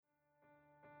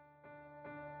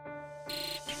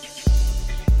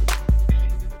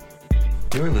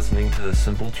You are listening to The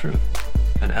Simple Truth,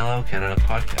 an LL Canada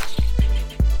podcast.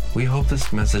 We hope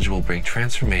this message will bring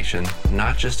transformation,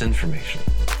 not just information,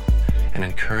 and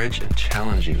encourage and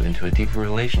challenge you into a deeper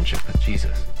relationship with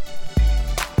Jesus.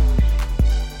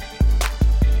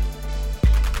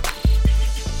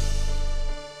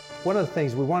 One of the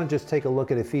things, we want to just take a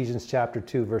look at Ephesians chapter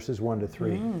 2, verses 1 to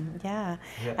 3. Yeah.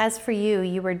 As for you,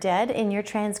 you were dead in your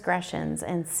transgressions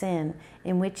and sin,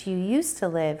 in which you used to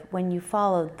live when you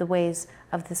followed the ways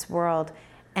of this world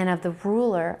and of the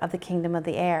ruler of the kingdom of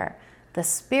the air, the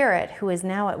spirit who is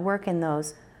now at work in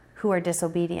those who are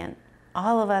disobedient.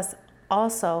 All of us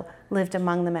also lived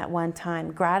among them at one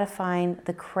time, gratifying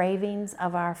the cravings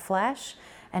of our flesh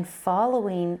and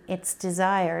following its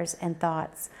desires and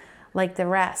thoughts. Like the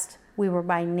rest, we were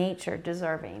by nature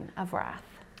deserving of wrath.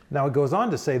 Now it goes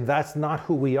on to say that's not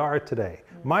who we are today.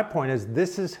 My point is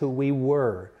this is who we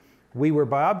were. We were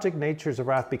by object natures of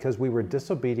wrath because we were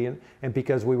disobedient and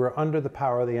because we were under the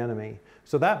power of the enemy.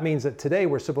 So that means that today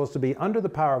we're supposed to be under the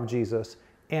power of Jesus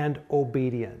and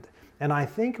obedient. And I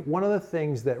think one of the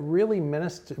things that really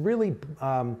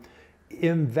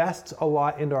invests a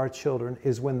lot into our children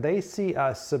is when they see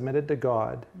us submitted to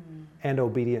God and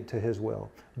obedient to His will.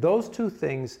 Those two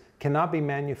things cannot be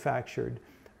manufactured,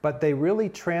 but they really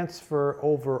transfer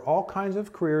over all kinds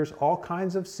of careers, all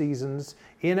kinds of seasons,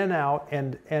 in and out,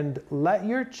 and let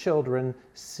your children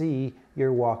see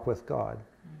your walk with God.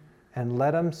 And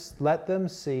let them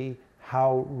see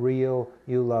how real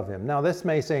you love Him. Now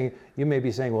you may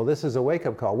be saying, well, this is a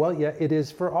wake-up call. Well, yeah, it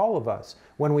is for all of us.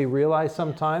 When we realize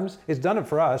sometimes, it's done it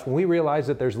for us, when we realize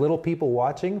that there's little people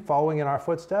watching, following in our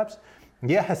footsteps,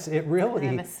 yes, it really...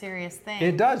 Kind of a serious thing.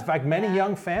 It does. In fact, many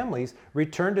young families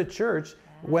return to church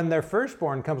when their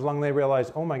firstborn comes along, they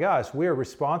realize, oh my gosh, we are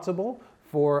responsible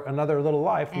for another little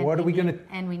life. And what are we going to...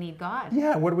 And we need God.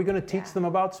 Yeah, what are we going to teach them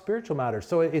about spiritual matters?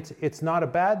 So it's not a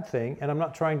bad thing, and I'm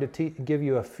not trying to give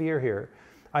you a fear here.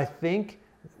 I think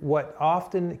what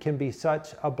often can be such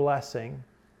a blessing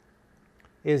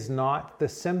is not the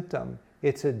symptom,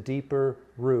 it's a deeper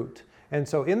root. And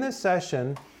so in this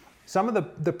session, some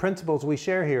of the principles we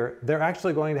share here, they're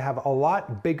actually going to have a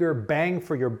lot bigger bang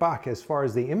for your buck as far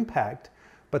as the impact,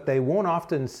 but you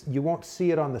won't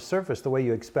see it on the surface the way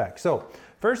you expect. So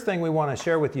first thing we want to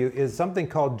share with you is something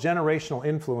called generational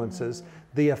influences,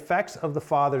 the effects of the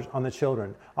fathers on the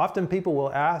children. Often people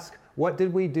will ask, what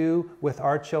did we do with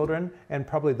our children? And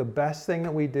probably the best thing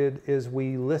that we did is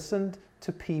we listened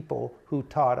to people who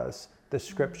taught us the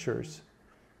scriptures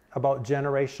about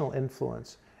generational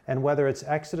influence. And whether it's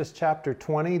Exodus chapter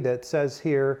 20 that says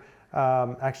here,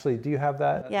 actually, do you have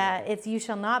that? Yeah, it's you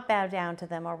shall not bow down to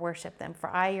them or worship them, for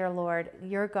I, your Lord,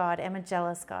 your God, am a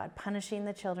jealous God, punishing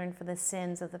the children for the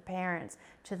sins of the parents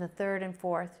to the third and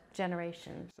fourth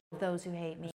generation of those who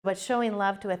hate me, but showing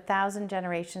love to 1,000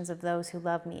 generations of those who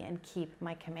love me and keep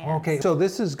my commands. Okay, so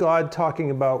this is God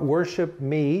talking about worship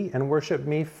me and worship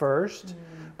me first,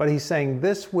 but He's saying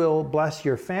this will bless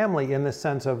your family in the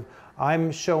sense of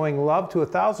I'm showing love to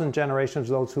 1,000 generations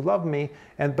of those who love me,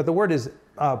 but the word is,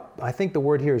 I think the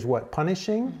word here is what?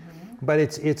 Punishing? But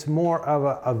it's more of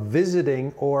a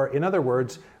visiting, or in other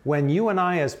words, when you and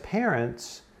I as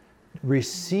parents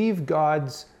receive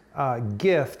God's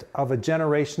gift of a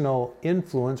generational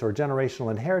influence or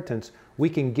generational inheritance, we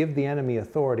can give the enemy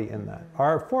authority in that.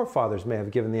 Our forefathers may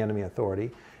have given the enemy authority,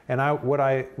 and what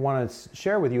I want to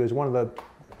share with you is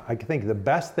I think the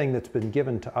best thing that's been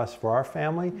given to us for our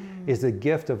family is the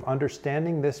gift of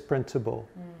understanding this principle.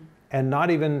 And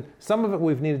not even, some of it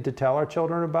we've needed to tell our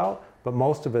children about, but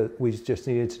most of it we just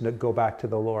needed to go back to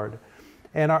the Lord.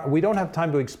 And we don't have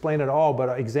time to explain it all,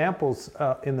 but examples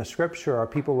in the scripture are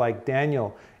people like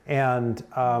Daniel and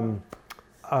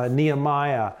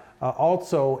Nehemiah.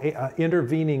 Also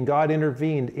God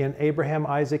intervened in Abraham,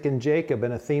 Isaac, and Jacob,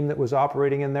 in a theme that was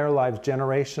operating in their lives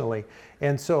generationally.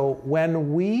 And so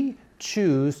when we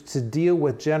choose to deal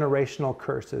with generational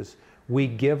curses, we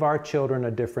give our children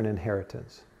a different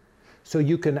inheritance. So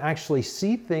you can actually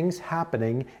see things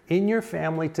happening in your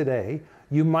family today.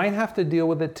 You might have to deal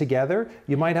with it together.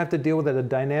 You might have to deal with a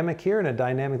dynamic here and a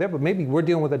dynamic there, but maybe we're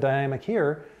dealing with a dynamic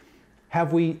here.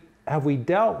 Have we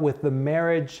dealt with the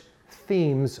marriage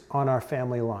themes on our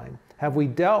family line? Have we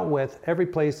dealt with every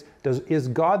place, is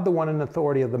God the one in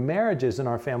authority of the marriages in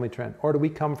our family trend? Or do we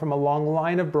come from a long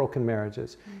line of broken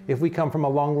marriages? If we come from a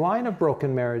long line of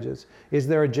broken marriages, is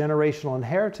there a generational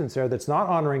inheritance there that's not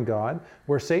honoring God,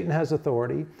 where Satan has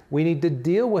authority? We need to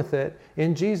deal with it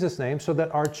in Jesus' name so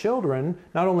that our children,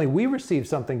 not only we receive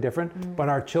something different, but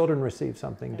our children receive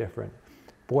something different.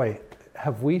 Boy,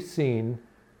 have we seen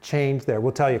change there.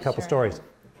 We'll tell you a couple stories.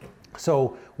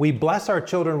 So we bless our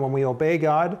children when we obey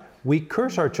God. We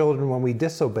curse our children when we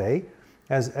disobey,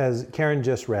 as Karen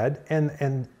just read.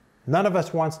 And none of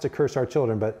us wants to curse our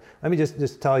children. But let me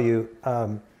just tell you,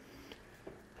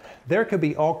 there could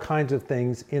be all kinds of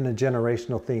things in a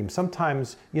generational theme.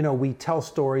 Sometimes, we tell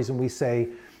stories and we say,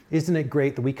 isn't it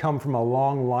great that we come from a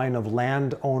long line of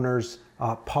landowners,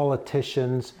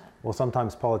 politicians, well,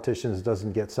 sometimes politicians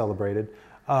doesn't get celebrated,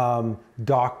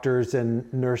 doctors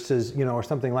and nurses, or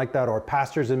something like that, or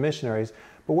pastors and missionaries.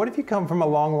 But what if you come from a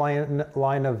long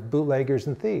line of bootleggers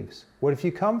and thieves? What if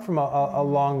you come from a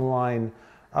long line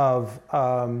of,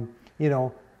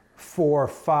 4,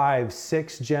 5,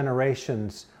 6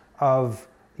 generations of,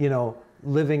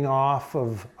 living off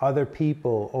of other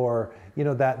people, or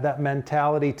that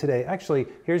mentality today? Actually,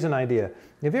 here's an idea.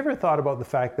 Have you ever thought about the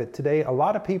fact that today a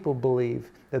lot of people believe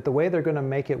that the way they're going to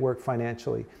make it work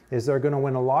financially is they're going to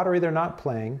win a lottery they're not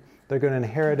playing, they're going to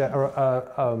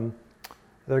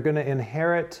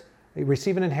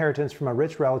receive an inheritance from a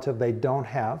rich relative they don't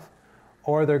have,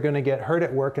 or they're going to get hurt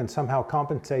at work and somehow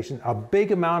compensation, a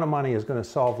big amount of money is going to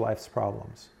solve life's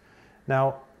problems.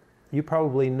 Now, you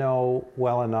probably know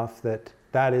well enough that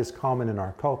that is common in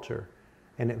our culture,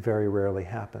 and it very rarely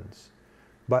happens.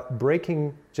 But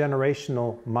breaking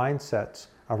generational mindsets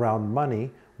around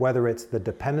money, whether it's the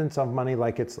dependence on money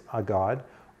like it's a god,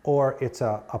 or it's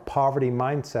a poverty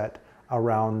mindset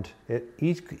around it,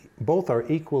 both are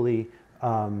equally,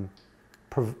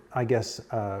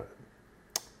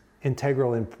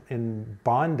 integral in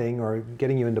bonding or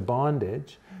getting you into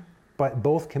bondage, but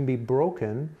both can be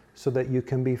broken so that you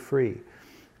can be free.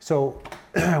 So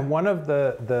one of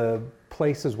the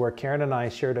places where Karen and I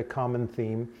shared a common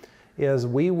theme is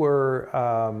we were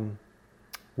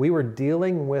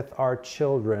dealing with our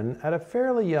children at a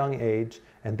fairly young age,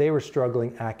 and they were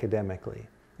struggling academically.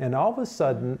 And all of a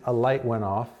sudden, a light went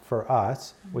off for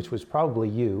us, which was probably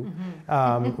you,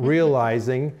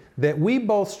 realizing that we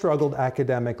both struggled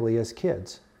academically as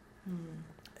kids.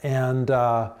 And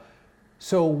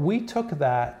so we took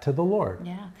that to the Lord.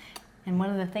 Yeah. And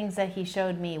one of the things that he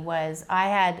showed me was I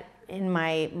had, in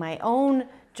my own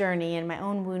journey and my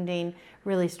own wounding,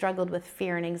 really struggled with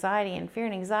fear and anxiety. And fear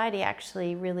and anxiety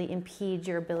actually really impede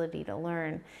your ability to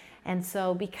learn. And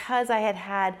so because I had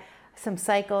had some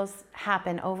cycles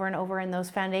happen over and over in those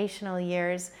foundational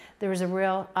years, there was a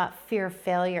real fear of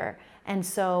failure. And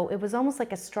so it was almost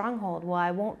like a stronghold. Well,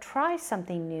 I won't try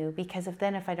something new because if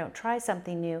I don't try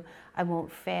something new, I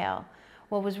won't fail.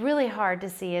 What was really hard to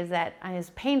see is that, as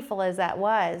painful as that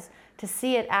was, to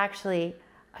see it actually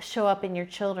show up in your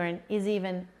children is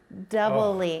even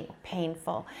doubly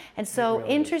painful. And so really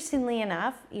interestingly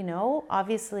enough,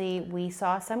 obviously we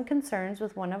saw some concerns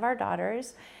with one of our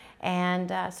daughters,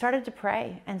 and started to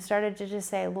pray and started to just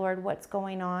say, Lord, what's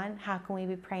going on? How can we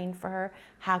be praying for her?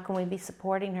 How can we be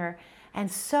supporting her? And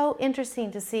so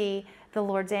interesting to see the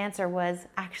Lord's answer was,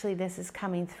 actually, this is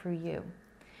coming through you.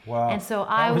 Wow. And so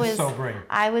I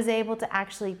was able to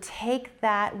actually take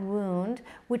that wound,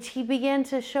 which he began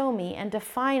to show me and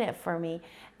define it for me,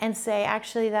 and say,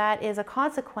 actually, that is a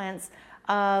consequence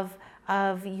of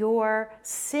your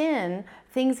sin,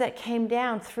 things that came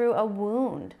down through a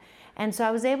wound. And so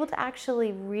I was able to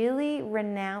actually really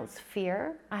renounce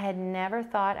fear. I had never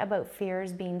thought about fear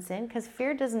as being sin, because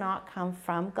fear does not come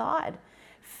from God.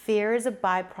 Fear is a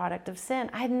byproduct of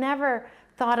sin. I had never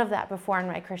thought of that before in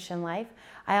my Christian life.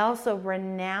 I also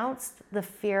renounced the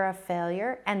fear of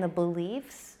failure and the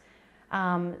beliefs.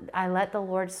 I let the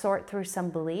Lord sort through some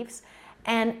beliefs.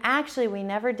 And actually, we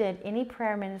never did any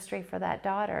prayer ministry for that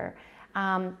daughter.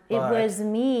 It was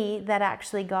me that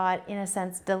actually got, in a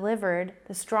sense, delivered.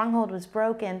 The stronghold was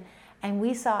broken, and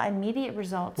we saw immediate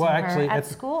results in her at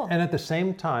school. And at the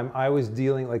same time, I was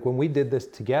dealing, like when we did this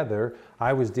together,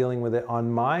 I was dealing with it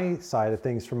on my side of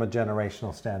things from a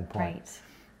generational standpoint. Right.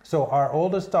 So our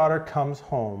oldest daughter comes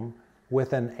home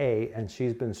with an A, and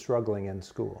she's been struggling in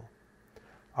school.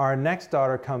 Our next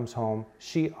daughter comes home.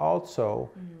 She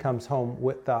also comes home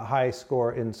with the high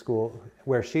score in school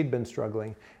where she'd been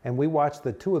struggling. And we watched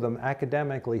the two of them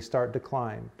academically start to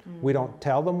climb. We don't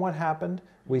tell them what happened.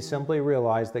 We simply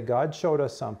realized that God showed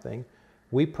us something.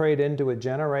 We prayed into it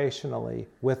generationally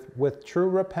with true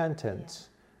repentance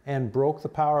and broke the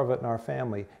power of it in our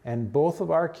family. And both of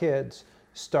our kids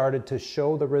started to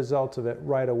show the results of it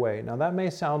right away. Now that may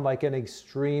sound like an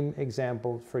extreme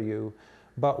example for you,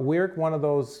 but we're one of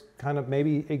those kind of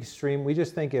maybe extreme. We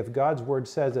just think if God's word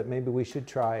says it, maybe we should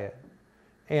try it.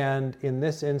 And in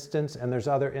this instance, and there's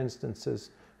other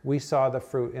instances, we saw the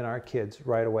fruit in our kids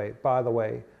right away. By the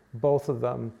way, both of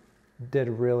them did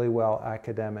really well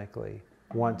academically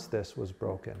once this was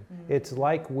broken. It's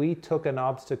like we took an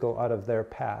obstacle out of their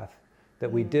path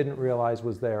that we didn't realize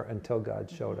was there until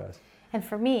God showed us. And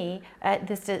for me,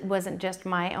 this wasn't just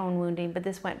my own wounding, but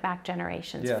this went back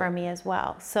generations for me as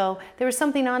well. So there was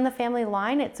something on the family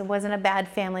line. It wasn't a bad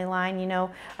family line. You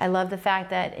know, I love the fact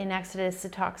that in Exodus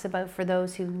it talks about for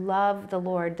those who love the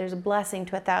Lord, there's a blessing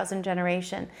to 1,000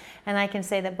 generations. And I can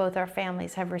say that both our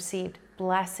families have received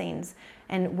blessings.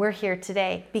 And we're here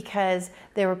today because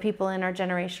there were people in our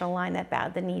generational line that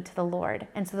bowed the knee to the Lord.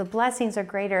 And so the blessings are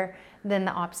greater than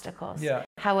the obstacles. Yeah.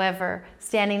 However,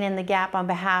 standing in the gap on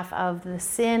behalf of the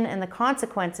sin and the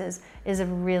consequences is a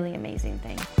really amazing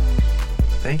thing.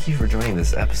 Thank you for joining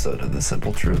this episode of The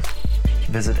Simple Truth.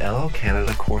 Visit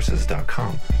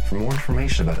LLCanadaCourses.com for more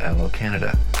information about LL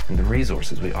Canada and the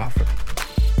resources we offer.